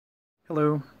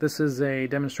Hello, this is a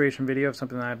demonstration video of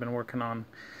something that I've been working on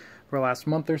for the last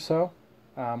month or so.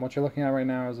 What you're looking at right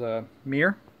now is a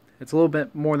mirror. It's a little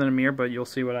bit more than a mirror, but you'll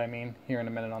see what I mean here in a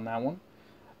minute on that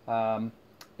one.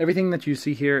 Everything that you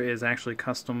see here is actually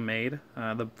custom made,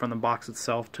 from the box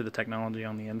itself to the technology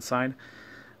on the inside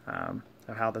of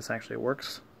how this actually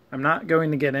works. I'm not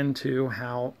going to get into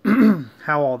how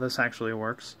how all this actually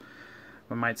works.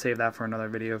 I might save that for another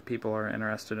video if people are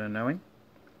interested in knowing.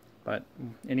 But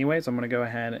anyways, I'm going to go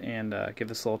ahead and give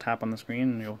this a little tap on the screen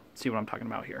and you'll see what I'm talking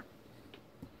about here.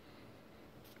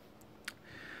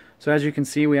 So as you can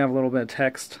see, we have a little bit of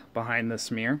text behind this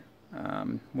mirror.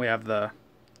 We have the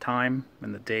time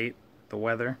and the date, the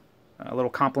weather, a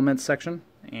little compliments section,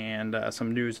 and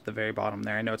some news at the very bottom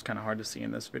there. I know it's kind of hard to see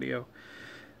in this video.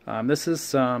 This is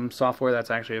some software that's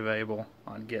actually available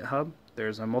on GitHub.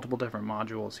 There's multiple different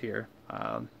modules here.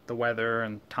 The weather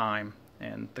and time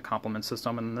and the complement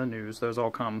system and the news, those all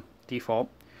come default.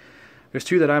 There's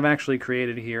two that I've actually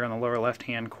created here. In the lower left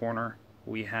hand corner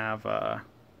we have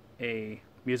a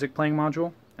music playing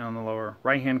module, and on the lower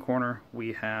right hand corner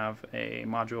we have a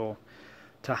module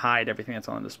to hide everything that's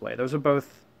on the display. Those are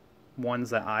both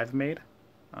ones that I've made.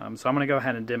 So I'm going to go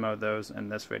ahead and demo those in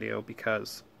this video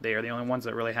because they are the only ones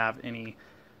that really have any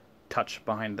touch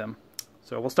behind them.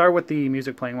 So we'll start with the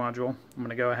music playing module. I'm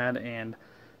going to go ahead and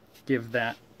give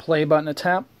that play button a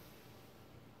tap.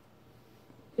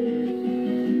 So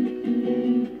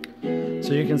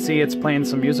you can see it's playing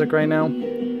some music right now.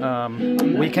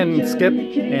 We can skip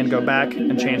and go back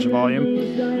and change the volume.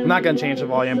 I'm not going to change the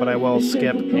volume, but I will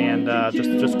skip and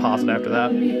just pause it after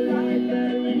that.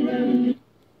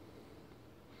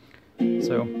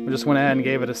 So we just went ahead and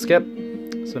gave it a skip.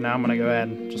 So now I'm going to go ahead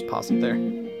and just pause it there.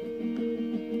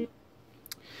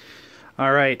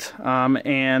 Alright,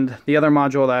 and the other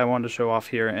module that I wanted to show off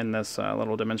here in this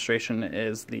little demonstration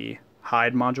is the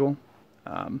hide module.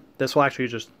 This will actually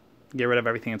just get rid of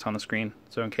everything that's on the screen,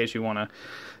 so in case you want to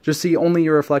just see only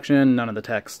your reflection, none of the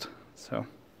text. So,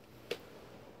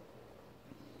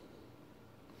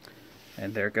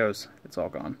 and there it goes, it's all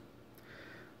gone.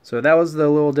 So that was the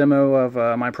little demo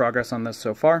of my progress on this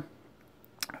so far.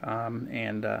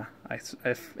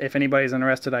 If anybody's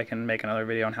interested, I can make another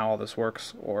video on how all this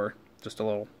works, or just a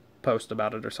little post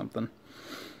about it or something.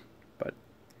 But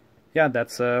yeah,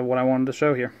 that's what I wanted to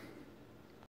show here.